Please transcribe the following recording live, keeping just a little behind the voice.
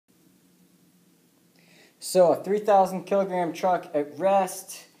So a 3,000 kilogram truck at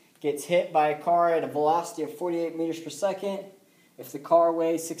rest gets hit by a car at a velocity of 48 meters per second. If the car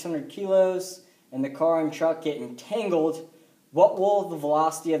weighs 600 kilos and the car and truck get entangled, what will the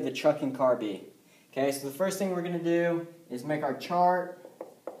velocity of the truck and car be? Okay, so the first thing we're going to do is make our chart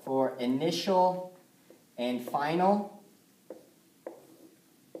for initial and final.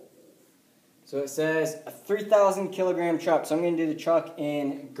 So it says a 3,000 kilogram truck. So I'm going to do the truck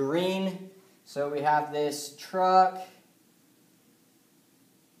in green. So we have this truck.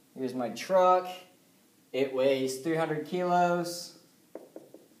 Here's my truck. It weighs 300 kilos.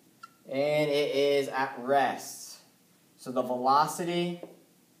 And it is at rest. So the velocity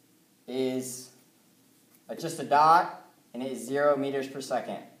is just a dot, and it is 0 meters per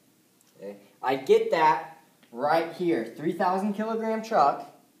second. Okay. I get that right here. 3,000 kilogram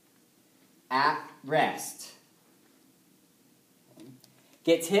truck at rest.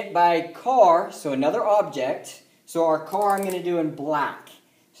 Gets hit by a car, so another object. So our car I'm going to do in black.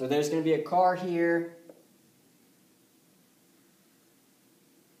 So there's going to be a car here.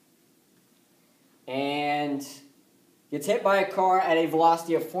 And gets hit by a car at a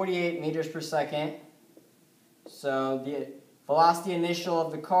velocity of 48 meters per second. So the velocity initial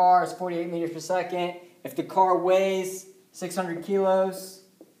of the car is 48 meters per second. If the car weighs 600 kilos,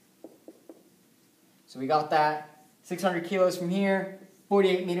 so we got that 600 kilos from here,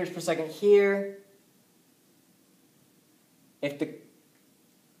 48 meters per second here. If the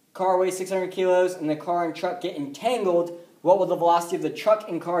car weighs 600 kilos and the car and truck get entangled, what will the velocity of the truck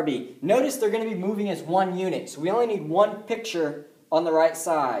and car be? Notice they're going to be moving as one unit, so we only need one picture on the right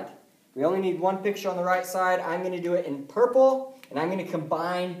side. We only need one picture on the right side. I'm going to do it in purple, and I'm going to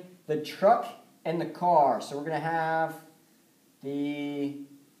combine the truck and the car. So we're going to have the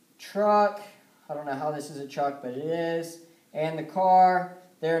truck. I don't know how this is a truck, but it is. And the car,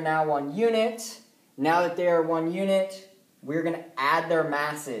 they're now one unit. Now that they are one unit, we're going to add their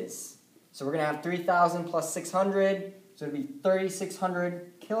masses. So we're going to have 3,000 plus 600, so it would be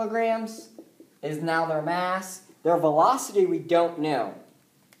 3,600 kilograms is now their mass. Their velocity we don't know.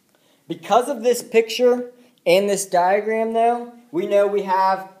 Because of this picture and this diagram, though, we know we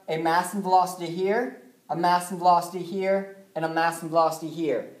have a mass and velocity here, a mass and velocity here, and a mass and velocity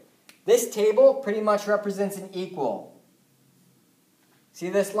here. This table pretty much represents an equal. See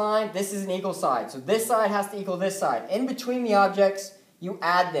this line? This is an equal side. So this side has to equal this side. In between the objects, you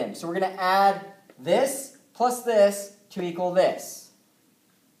add them. So we're going to add this plus this to equal this.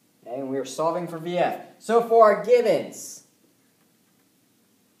 Okay, and we are solving for VF. So for our givens,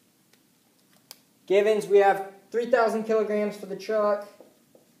 we have 3,000 kilograms for the truck.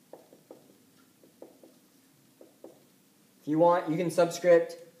 If you want, you can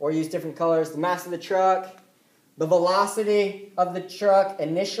subscript or use different colors. The mass of the truck, the velocity of the truck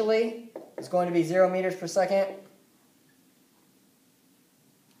initially is going to be 0 meters per second.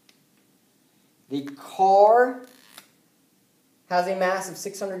 The car has a mass of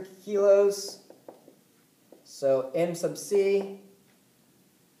 600 kilos, so M sub C.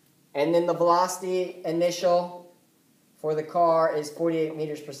 And then the velocity initial for the car is 48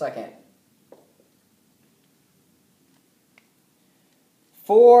 meters per second.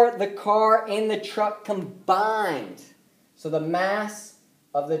 For the car and the truck combined, so the mass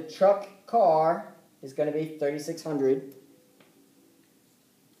of the truck car is going to be 3,600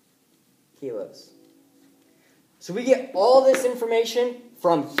 kilos. So we get all this information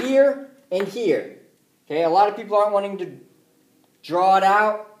from here and here. Okay, a lot of people aren't wanting to draw it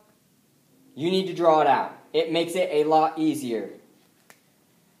out. You need to draw it out. It makes it a lot easier.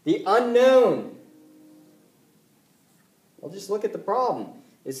 The unknown. Well, just look at the problem.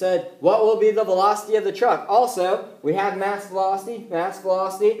 It said, what will be the velocity of the truck? Also, we have mass, velocity, mass,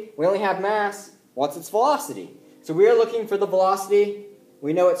 velocity. We only have mass. What's its velocity? So we are looking for the velocity.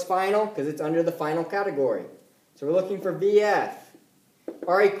 We know it's final because it's under the final category. So we're looking for VF.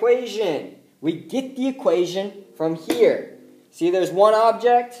 Our equation. We get the equation from here. See, there's one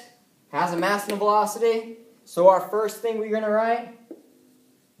object. Has a mass and a velocity. So our first thing we're going to write,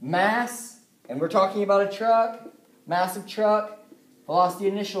 mass, and we're talking about a truck, mass of truck, velocity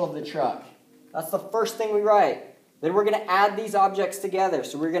initial of the truck. That's the first thing we write. Then we're going to add these objects together.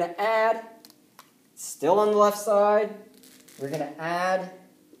 So we're going to add, still on the left side, we're going to add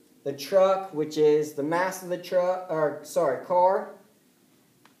the truck, which is the mass of the truck, car,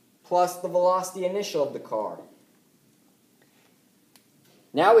 plus the velocity initial of the car.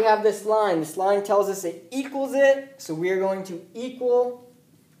 Now we have this line. This line tells us it equals it, so we are going to equal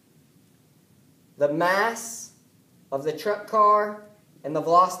the mass of the truck car and the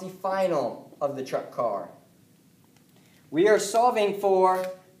velocity final of the truck car. We are solving for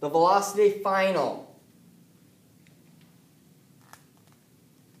the velocity final.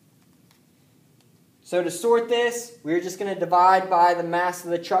 So to sort this, we're just going to divide by the mass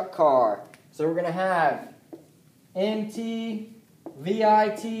of the truck car. So we're going to have MT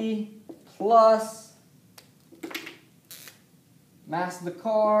VIT plus mass of the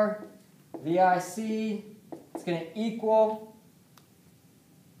car, VIC, it's going to equal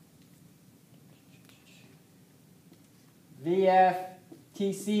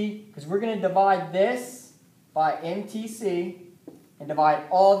VFTC, because we're going to divide this by MTC and divide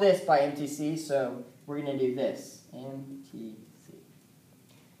all this by MTC, so we're going to do this, MTC.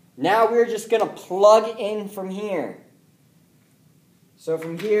 Now we're just going to plug in from here. So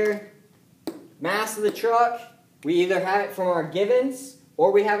from here, mass of the truck, we either have it from our givens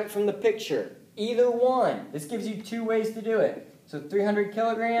or we have it from the picture. Either one. This gives you two ways to do it. So 300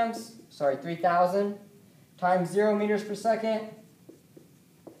 kilograms, 3,000 times 0 meters per second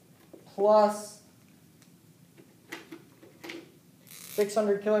plus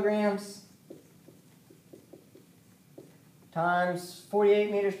 600 kilograms times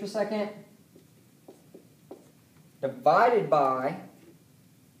 48 meters per second divided by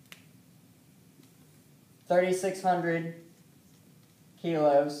 3,600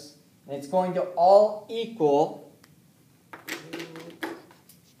 kilos, and it's going to all equal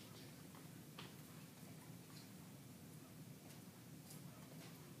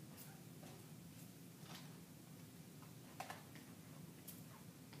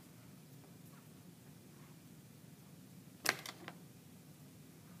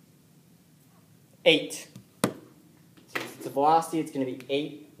 8. Since it's a velocity, it's going to be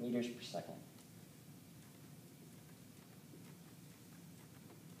 8 meters per second.